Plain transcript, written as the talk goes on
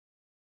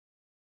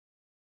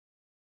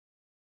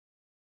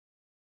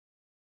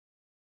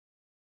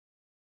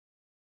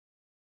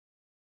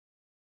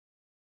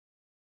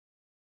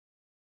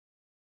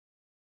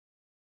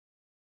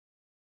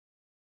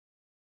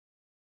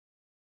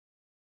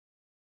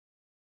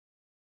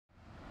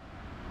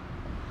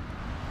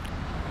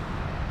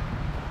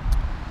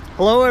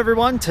Hello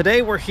everyone,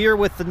 today we're here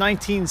with the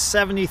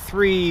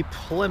 1973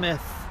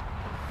 Plymouth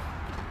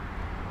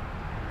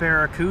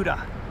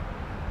Barracuda.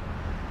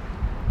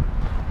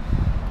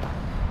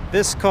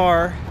 This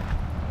car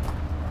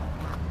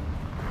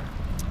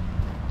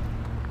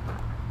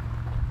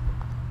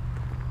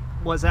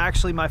was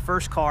actually my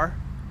first car,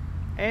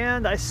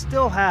 and I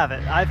still have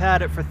it. I've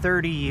had it for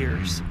 30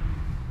 years.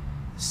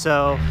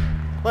 So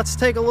let's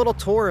take a little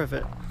tour of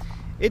it.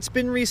 It's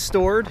been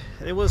restored.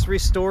 It was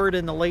restored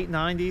in the late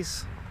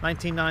 90s.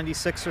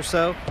 1996 or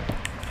so,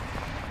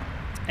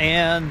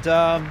 and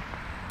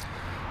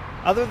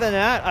other than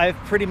that, I've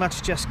pretty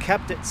much just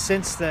kept it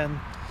since then.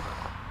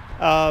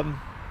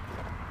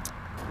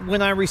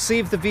 When I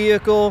received the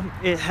vehicle,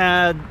 it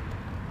had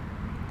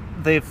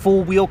the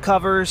full wheel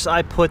covers.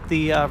 I put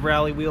the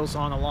rally wheels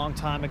on a long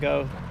time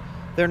ago.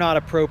 They're not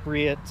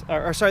appropriate,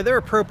 or sorry, they're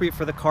appropriate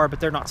for the car, but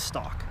they're not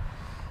stock.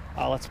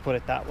 Let's put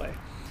it that way.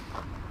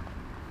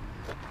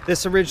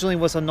 This originally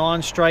was a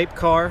non-stripe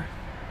car.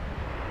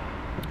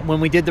 When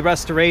we did the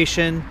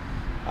restoration,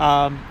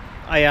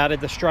 I added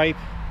the stripe.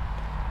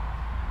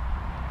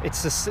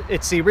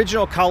 It's the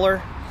original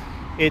color.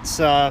 It's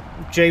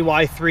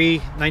JY3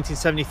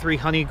 1973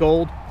 honey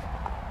gold.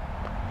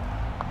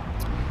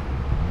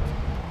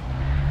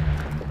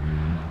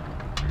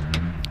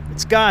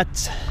 It's got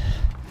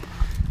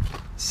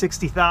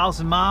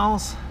 60,000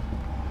 miles,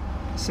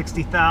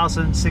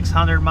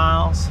 60,600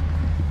 miles.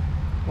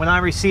 When I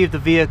received the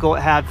vehicle,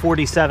 it had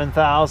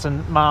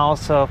 47,000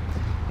 miles. So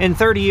in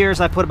 30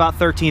 years, I put about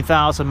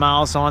 13,000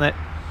 miles on it.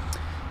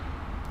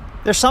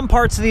 There's some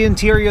parts of the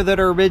interior that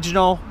are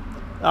original.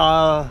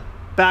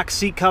 Back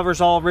seat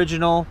covers all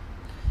original.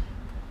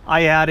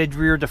 I added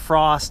rear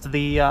defrost.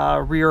 The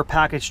rear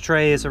package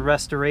tray is a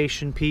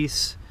restoration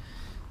piece.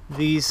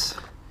 These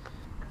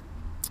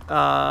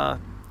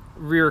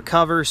rear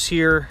covers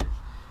here,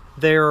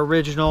 they're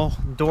original.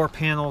 Door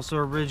panels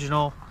are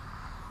original.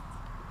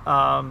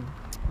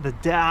 The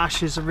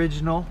dash is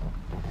original.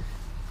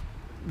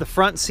 The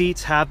front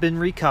seats have been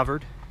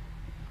recovered.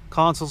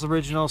 Console's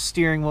original,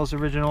 steering wheel's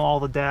original, all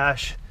the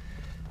dash.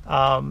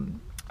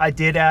 I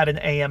did add an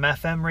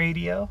AM/FM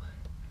radio.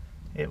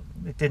 It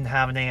didn't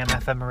have an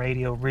AM/FM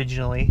radio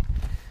originally.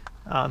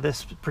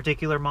 This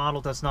particular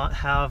model does not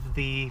have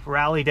the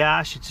rally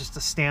dash. It's just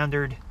a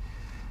standard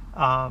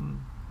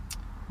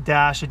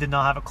dash. It did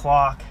not have a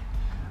clock.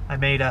 I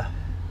made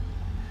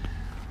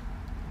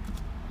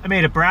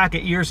a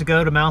bracket years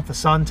ago to mount the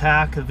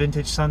Suntac, the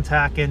vintage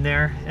Suntac in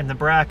there, and the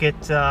bracket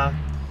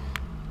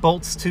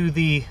bolts to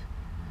the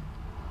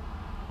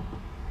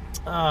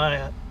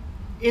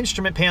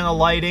instrument panel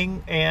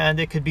lighting, and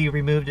it could be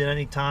removed at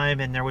any time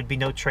and there would be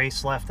no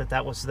trace left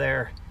that was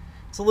there.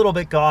 It's a little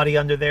bit gaudy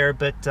under there,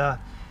 but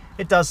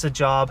it does the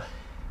job.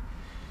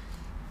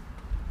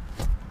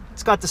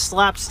 It's got the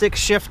slapstick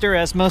shifter,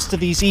 as most of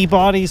these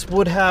e-bodies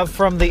would have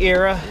from the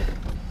era.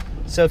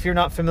 So if you're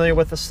not familiar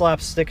with the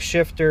slapstick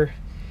shifter,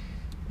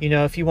 you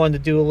know, if you wanted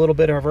to do a little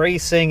bit of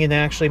racing and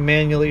actually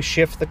manually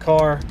shift the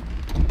car,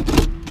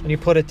 when you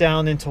put it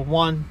down into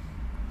one,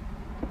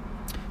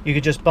 you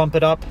could just bump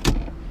it up.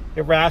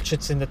 It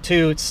ratchets into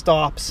 2, it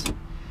stops,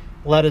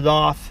 let it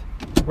off,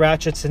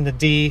 ratchets into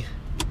D,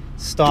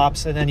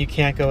 stops, and then you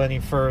can't go any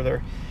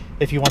further.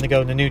 If you want to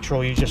go into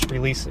neutral, you just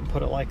release it and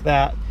put it like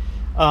that.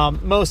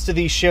 Most of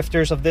these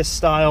shifters of this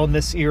style in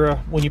this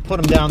era, when you put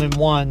them down in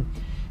one,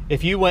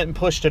 if you went and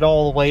pushed it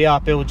all the way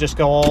up, it would just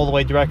go all the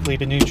way directly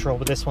to neutral.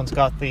 But this one's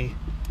got the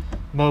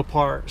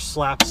Mopar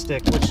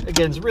slapstick, which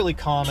again is really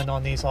common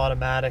on these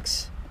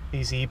automatics,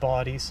 these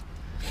e-bodies.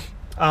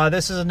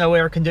 This is a no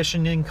air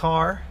conditioning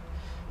car,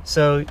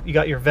 so you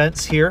got your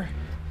vents here.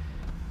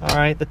 All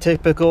right, the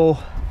typical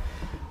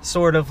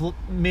sort of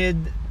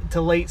mid to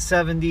early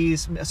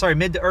 70s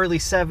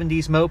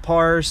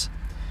Mopars.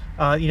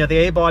 You know, the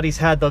A-bodies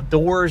had the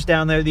doors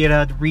down there that you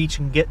had to reach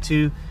and get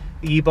to.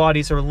 The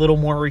E-bodies are a little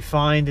more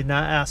refined in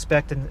that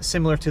aspect, and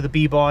similar to the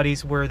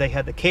B-bodies where they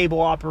had the cable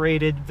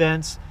operated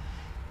vents.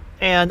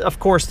 And of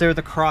course they're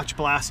the crotch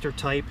blaster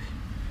type.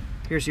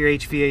 Here's your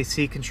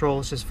HVAC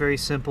control. It's just very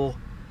simple.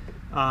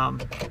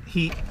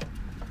 Heat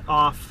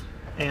off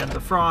and the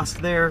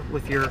frost there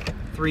with your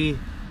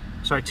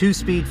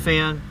 2-speed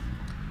fan.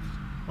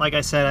 Like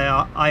I said,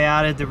 I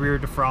added the rear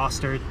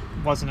defroster. It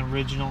wasn't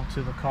original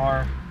to the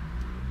car.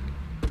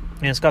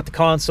 And it's got the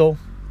console.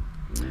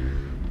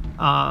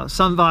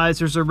 Sun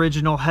visors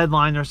original,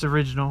 headliners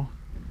original.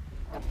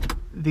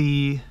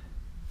 The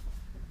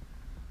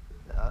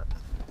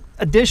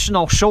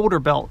additional shoulder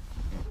belt,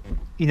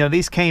 you know,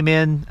 these came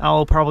in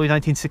probably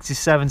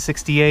 1967,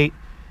 68,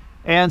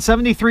 and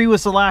 73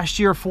 was the last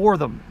year for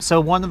them.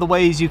 So one of the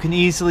ways you can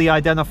easily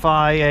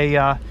identify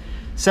a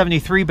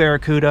 73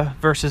 Barracuda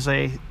versus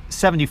a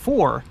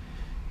 74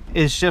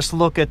 is just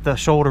look at the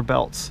shoulder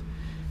belts.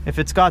 If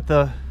it's got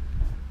the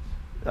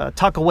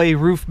tuck away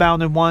roof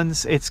mounted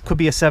ones, it could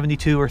be a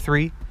 72 or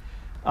 3.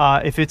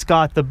 If it's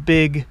got the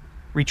big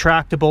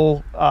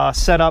retractable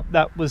setup,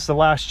 that was the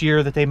last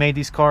year that they made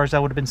these cars,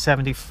 that would have been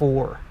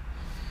 74.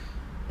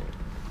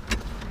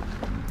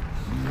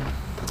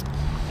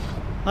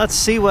 let's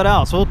see what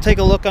else. We'll take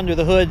a look under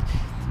the hood.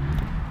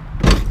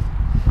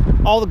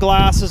 All the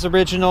glass is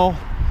original.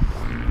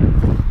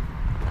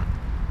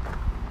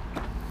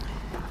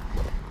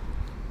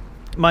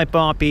 Might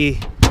not be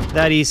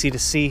that easy to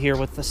see here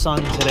with the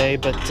sun today,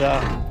 but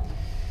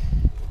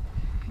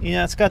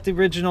yeah, it's got the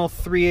original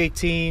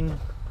 318.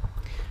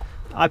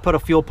 I put a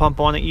fuel pump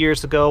on it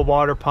years ago,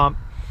 water pump.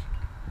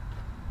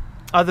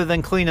 Other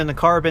than cleaning the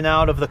carbon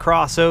out of the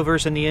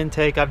crossovers and the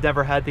intake, I've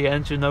never had the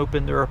engine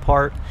opened or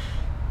apart.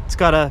 It's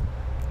got a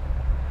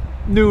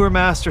newer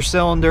master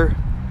cylinder.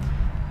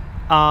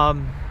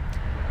 And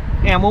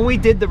when we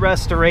did the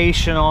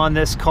restoration on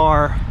this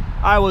car,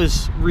 I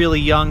was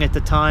really young at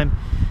the time.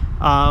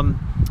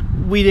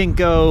 We didn't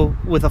go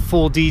with a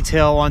full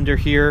detail under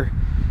here,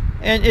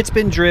 and it's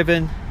been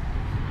driven.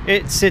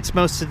 It sits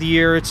most of the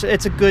year. It's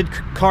a good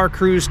car,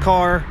 cruise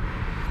car.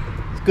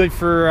 It's good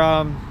for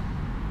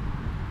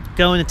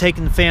going and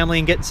taking the family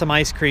and getting some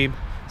ice cream,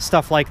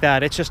 stuff like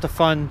that. It's just a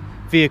fun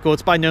vehicle.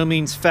 It's by no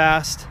means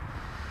fast.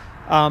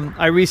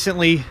 I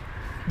recently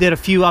did a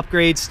few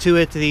upgrades to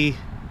it. The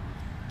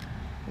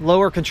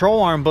lower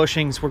control arm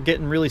bushings were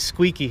getting really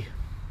squeaky,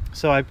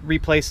 so I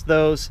replaced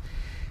those,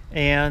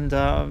 and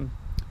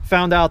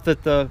found out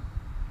that the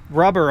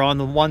rubber on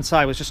the one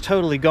side was just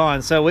totally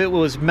gone. So it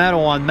was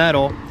metal on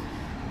metal,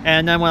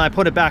 and then when I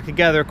put it back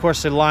together, of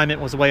course the alignment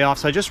was way off.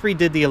 So I just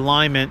redid the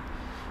alignment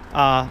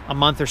a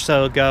month or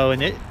so ago,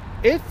 and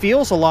it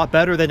feels a lot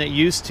better than it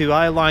used to.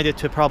 I aligned it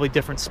to probably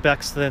different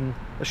specs than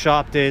the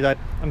shop did.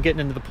 I'm getting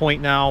into the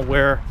point now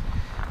where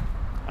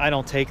I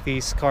don't take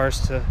these cars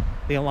to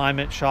the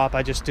alignment shop.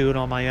 I just do it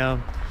on my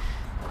own.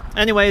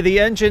 Anyway, the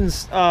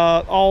engine's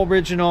all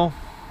original,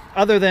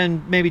 other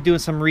than maybe doing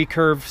some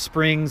recurve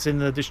springs in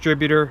the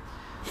distributor.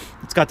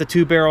 It's got the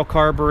 2-barrel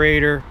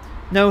carburetor,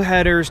 no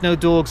headers, no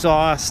dual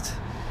exhaust.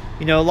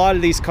 You know, a lot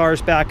of these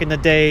cars back in the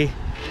day,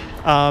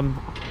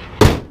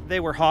 they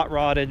were hot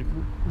rodded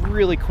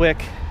really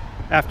quick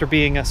after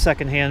being a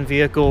second-hand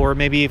vehicle, or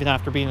maybe even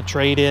after being a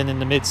trade-in in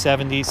the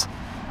mid-70s,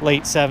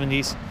 late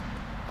 70s.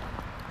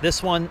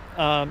 This one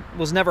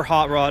was never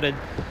hot rodded,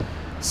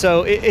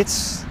 so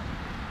it's,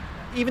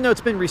 even though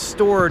it's been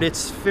restored,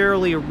 it's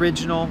fairly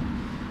original.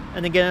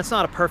 And again, it's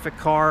not a perfect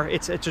car.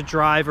 It's a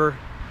driver,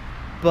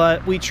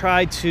 but we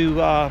tried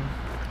to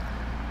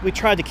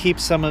keep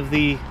some of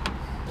the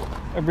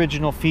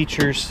original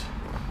features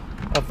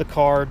of the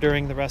car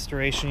during the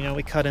restoration. You know,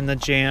 we cut in the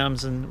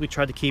jams, and we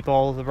tried to keep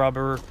all of the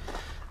rubber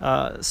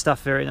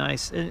stuff very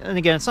nice. And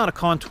again, it's not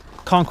a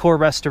Concours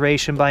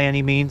restoration by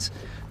any means,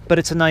 but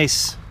it's a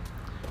nice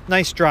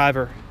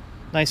driver,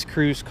 nice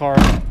cruise car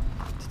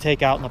to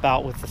take out and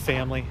about with the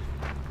family.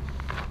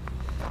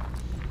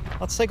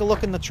 Let's take a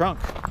look in the trunk.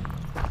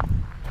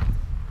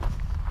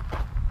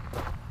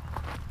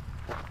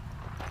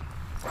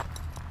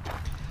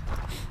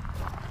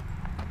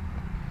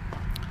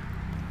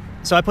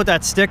 So I put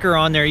that sticker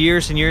on there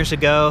years and years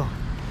ago.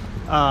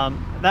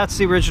 That's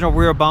the original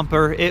rear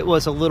bumper. It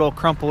was a little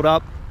crumpled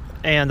up,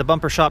 and the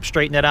bumper shop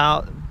straightened it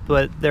out,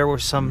 but there were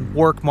some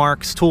work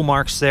marks, tool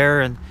marks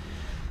there, and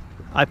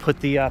I put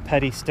the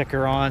petty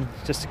sticker on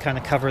just to kind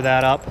of cover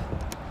that up.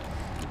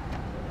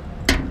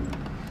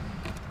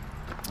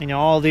 You know,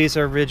 all these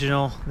are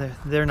original.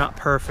 They're not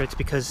perfect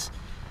because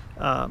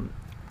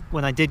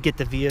when I did get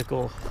the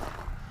vehicle,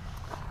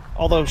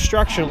 although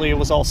structurally it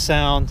was all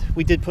sound,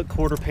 we did put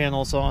quarter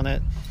panels on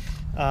it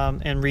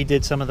and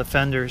redid some of the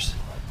fenders.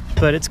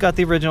 But it's got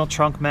the original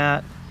trunk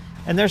mat,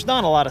 and there's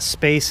not a lot of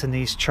space in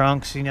these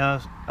trunks. You know,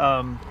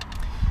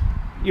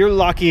 you're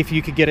lucky if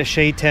you could get a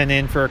shade tent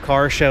in for a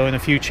car show and a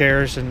few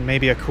chairs and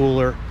maybe a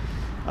cooler.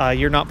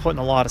 You're not putting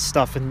a lot of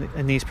stuff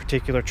in these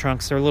particular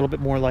trunks. They're a little bit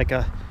more like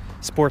a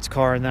sports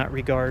car in that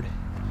regard.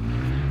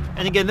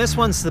 And again, this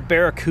one's the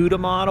Barracuda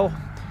model,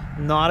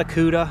 not a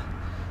Cuda.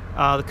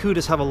 The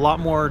Cudas have a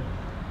lot more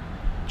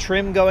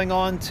trim going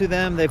on to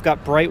them. They've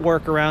got bright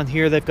work around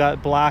here. They've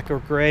got black or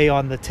gray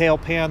on the tail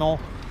panel.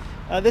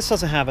 This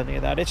doesn't have any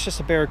of that. It's just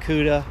a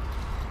Barracuda,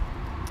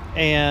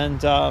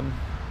 and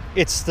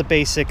it's the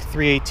basic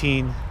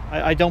 318.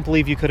 I don't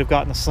believe you could have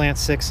gotten a slant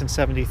 6 in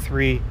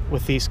 73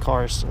 with these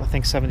cars. I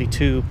think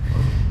 72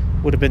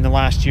 would have been the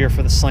last year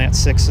for the slant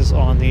 6s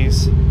on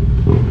these.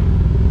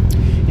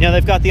 You know,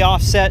 they've got the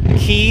offset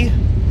key,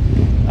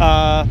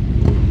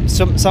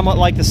 somewhat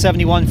like the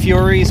 71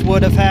 Furies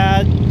would have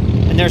had,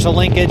 and there's a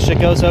linkage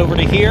that goes over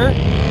to here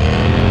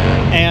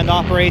and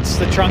operates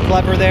the trunk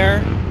lever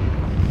there.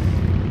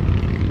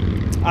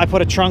 I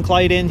put a trunk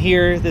light in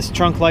here. This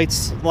trunk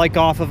light's like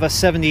off of a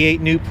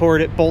 78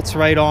 Newport. It bolts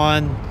right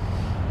on.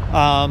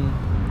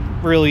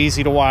 Really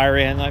easy to wire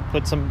in. I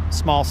put some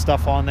small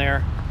stuff on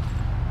there.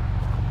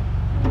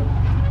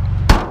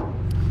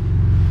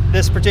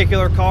 This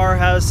particular car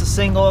has a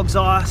single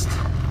exhaust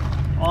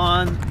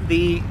on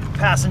the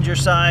passenger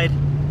side.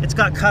 It's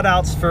got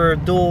cutouts for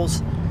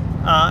duals,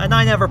 and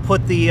I never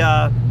put the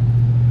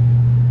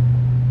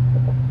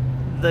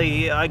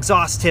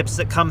exhaust tips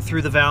that come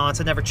through the valance.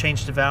 I never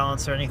changed the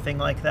valance or anything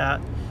like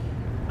that.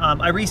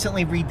 I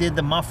recently redid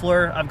the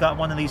muffler. I've got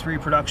one of these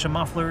reproduction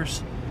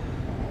mufflers,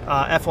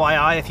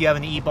 FYI, if you have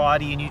an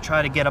e-body and you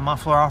try to get a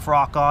muffler off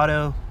Rock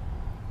Auto,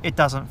 it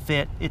doesn't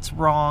fit. It's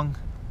wrong.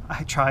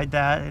 I tried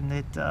that and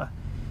it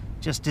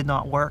just did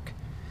not work.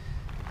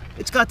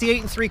 It's got the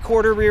 8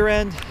 3/4 rear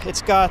end.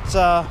 It's got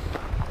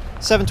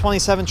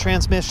 727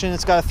 transmission.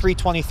 It's got a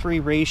 323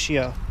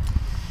 ratio.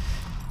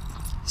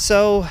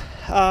 So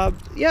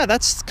yeah,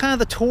 that's kind of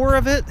the tour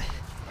of it.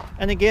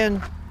 And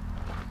again,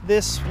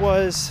 this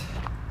was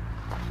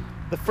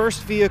the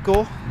first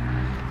vehicle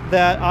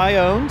that I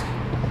owned.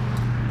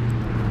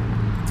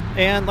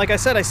 And like I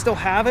said, I still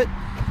have it.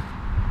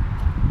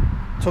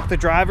 Took the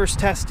driver's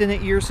test in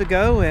it years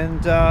ago,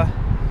 and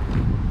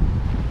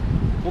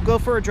we'll go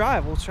for a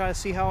drive. We'll try to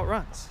see how it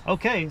runs.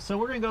 Okay, so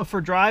we're gonna go for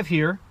a drive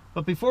here,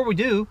 but before we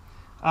do,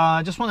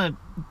 I just want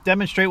to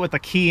demonstrate what the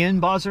key-in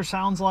buzzer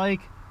sounds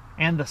like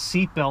and the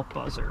seatbelt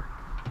buzzer.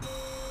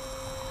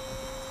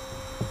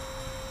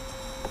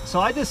 So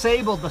I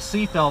disabled the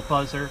seatbelt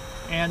buzzer,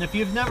 and if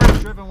you've never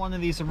driven one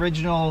of these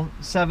original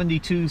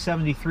 72,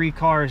 73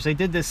 cars, they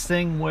did this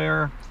thing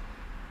where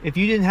if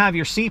you didn't have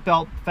your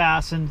seatbelt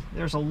fastened,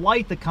 there's a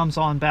light that comes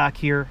on back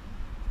here.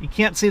 You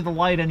can't see the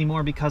light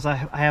anymore because I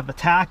have the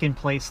tack in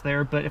place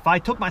there, but if I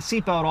took my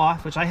seatbelt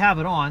off, which I have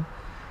it on,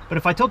 but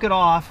if I took it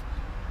off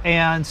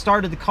and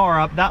started the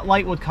car up, that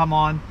light would come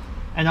on,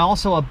 and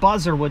also a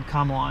buzzer would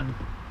come on.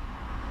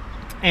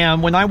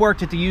 And when I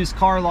worked at the used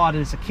car lot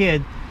as a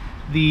kid,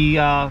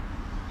 the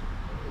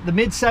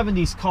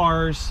mid-70s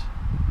cars,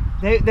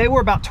 they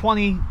were about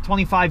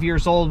 25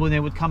 years old when they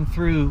would come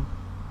through,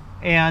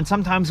 and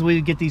sometimes we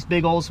would get these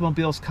big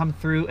Oldsmobiles come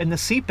through and the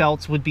seat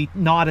belts would be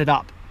knotted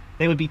up.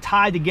 They would be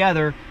tied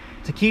together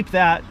to keep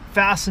that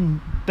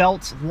fasten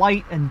belts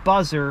light and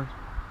buzzer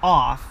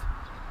off.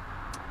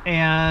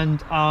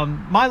 And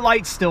my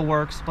light still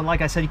works, but like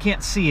I said, you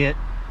can't see it.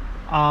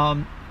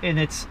 And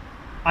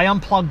I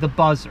unplugged the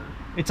buzzer.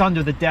 It's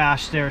under the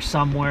dash there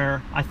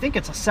somewhere. I think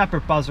it's a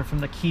separate buzzer from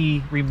the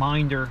key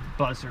reminder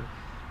buzzer.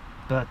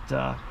 But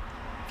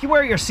if you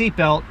wear your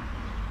seatbelt,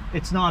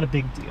 it's not a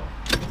big deal.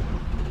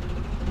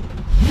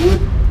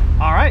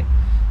 All right,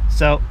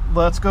 so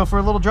let's go for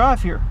a little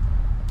drive here.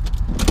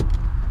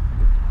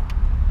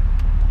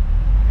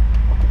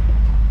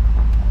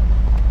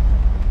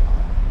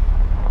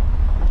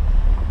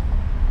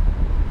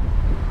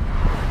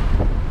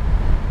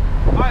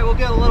 All right, we'll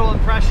get a little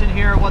impression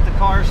here of what the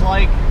car's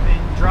like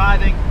in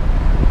driving.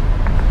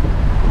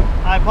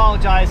 I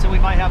apologize that we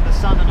might have the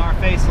sun in our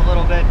face a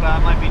little bit, but I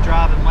might be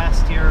driving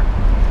west here.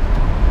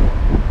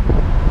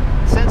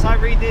 Since I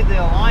redid the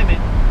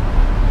alignment,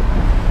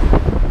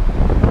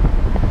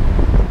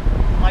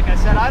 like I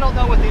said, I don't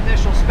know what the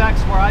initial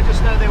specs were. I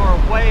just know they were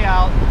way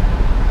out.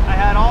 I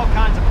had all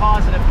kinds of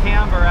positive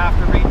camber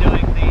after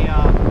redoing the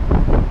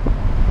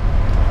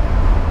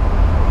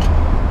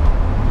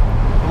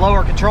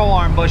lower control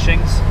arm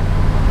bushings.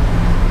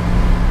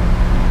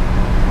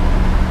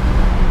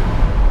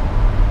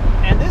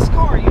 And this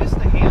car used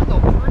to handle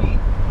pretty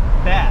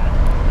bad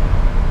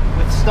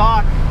with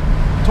stock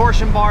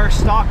torsion bars,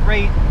 stock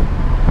rate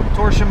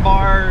torsion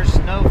bars,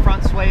 no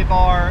front sway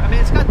bar. I mean,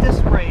 it's got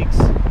disc brakes.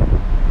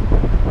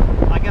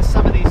 I guess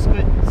some of these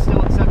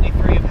still in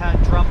 73 have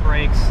had drum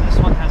brakes. This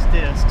one has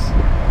discs.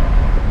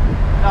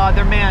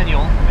 They're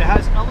manual. It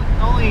has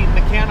only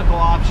mechanical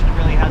option it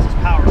really has is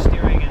power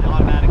steering and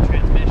automatic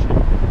transmission.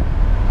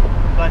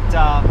 But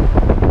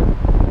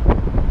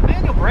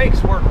manual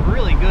brakes work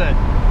really good.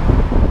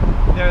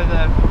 They're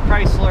the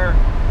Chrysler.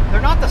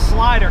 They're not the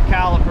slider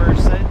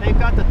calipers. They've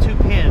got the 2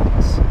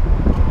 pins.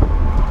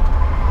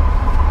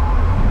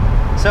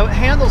 So it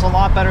handles a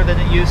lot better than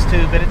it used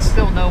to, but it's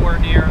still nowhere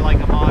near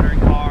like a modern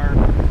car.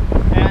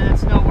 And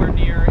it's nowhere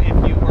near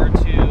if you were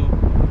to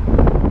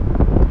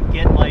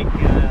get like,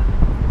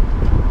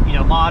 you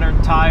know,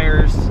 modern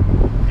tires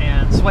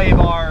and sway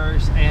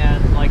bars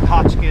and like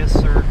Hotchkiss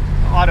or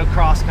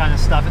autocross kind of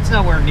stuff. It's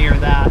nowhere near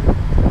that.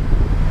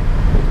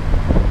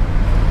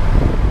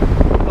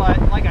 But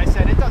like I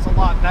said, it does a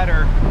lot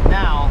better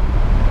now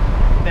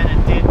than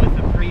it did with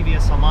the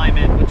previous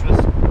alignment, which was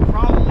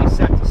probably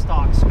set to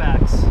stock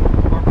specs,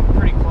 or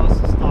pretty close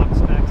to stock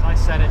specs. I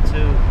set it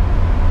to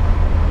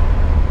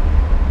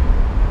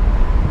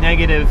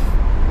negative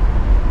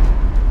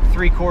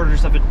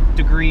 3/4 of a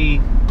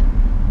degree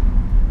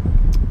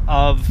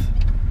of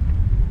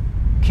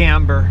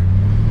camber,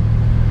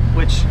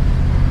 which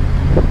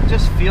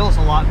just feels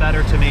a lot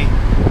better to me.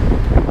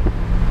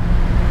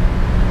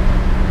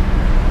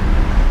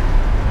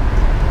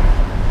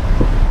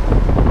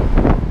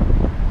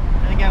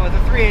 And again, with a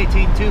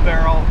 318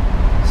 2-barrel,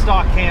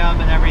 stock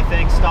cam and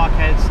everything, stock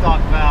head,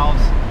 stock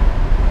valves,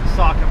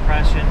 stock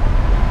compression,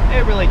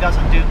 it really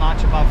doesn't do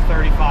much above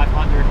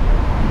 3,500.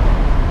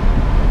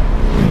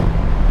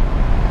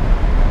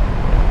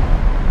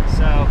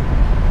 So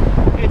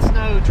it's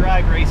no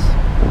drag race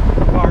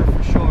car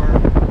for sure,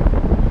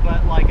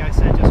 but like I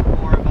said, just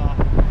more of a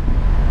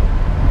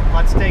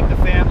let's take the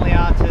family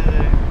out to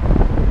the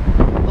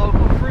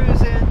local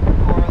cruising,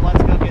 or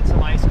let's go get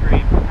some ice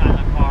cream kind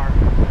of car.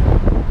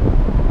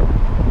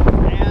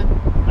 And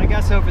I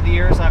guess over the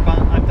years, I've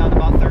done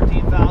about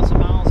 13,000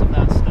 miles of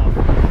that stuff.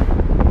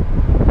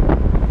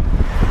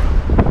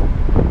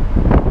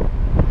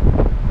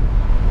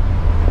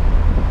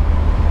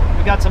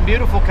 We got some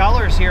beautiful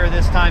colors here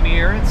this time of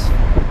year. It's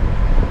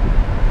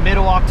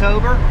middle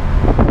October.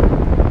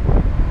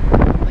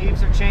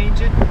 Leaves are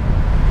changing.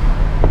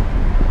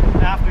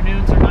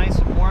 Afternoons are nice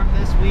and warm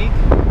this week.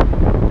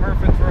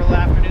 Perfect for an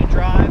afternoon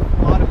drive.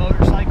 A lot of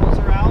motorcycles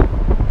are out.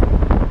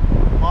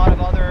 A lot of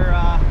other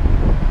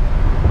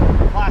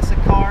classic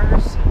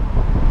cars,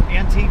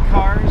 antique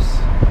cars,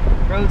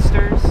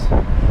 roadsters,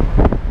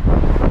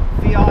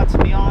 Fiats,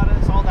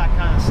 Miatas, all that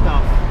kind of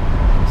stuff.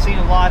 I've seen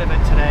a lot of it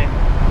today.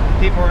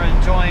 People are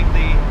enjoying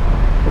the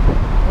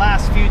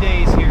last few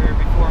days here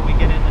before we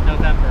get into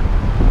November.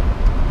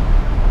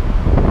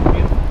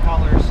 Beautiful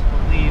colors, the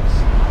leaves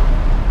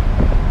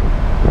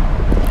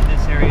in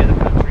this area of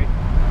the country.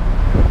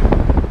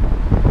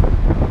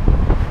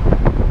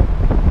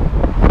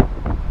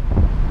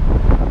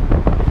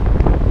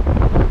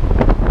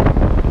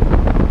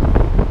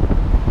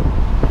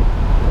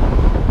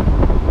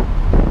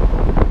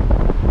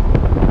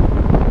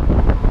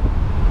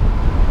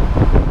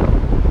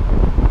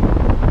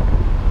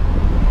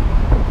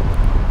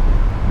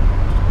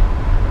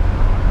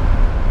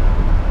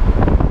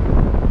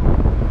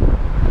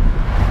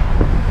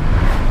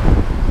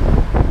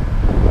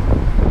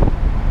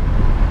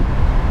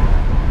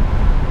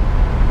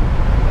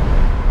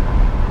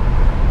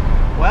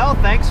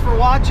 Thanks for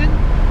watching.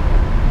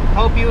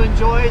 Hope you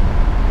enjoyed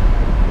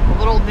a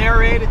little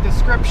narrated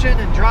description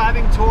and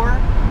driving tour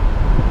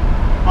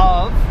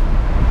of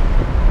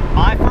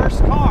my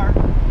first car,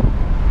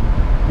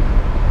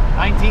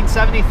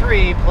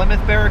 1973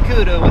 Plymouth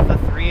Barracuda with a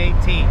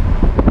 318.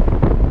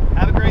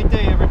 Have a great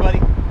day, everybody.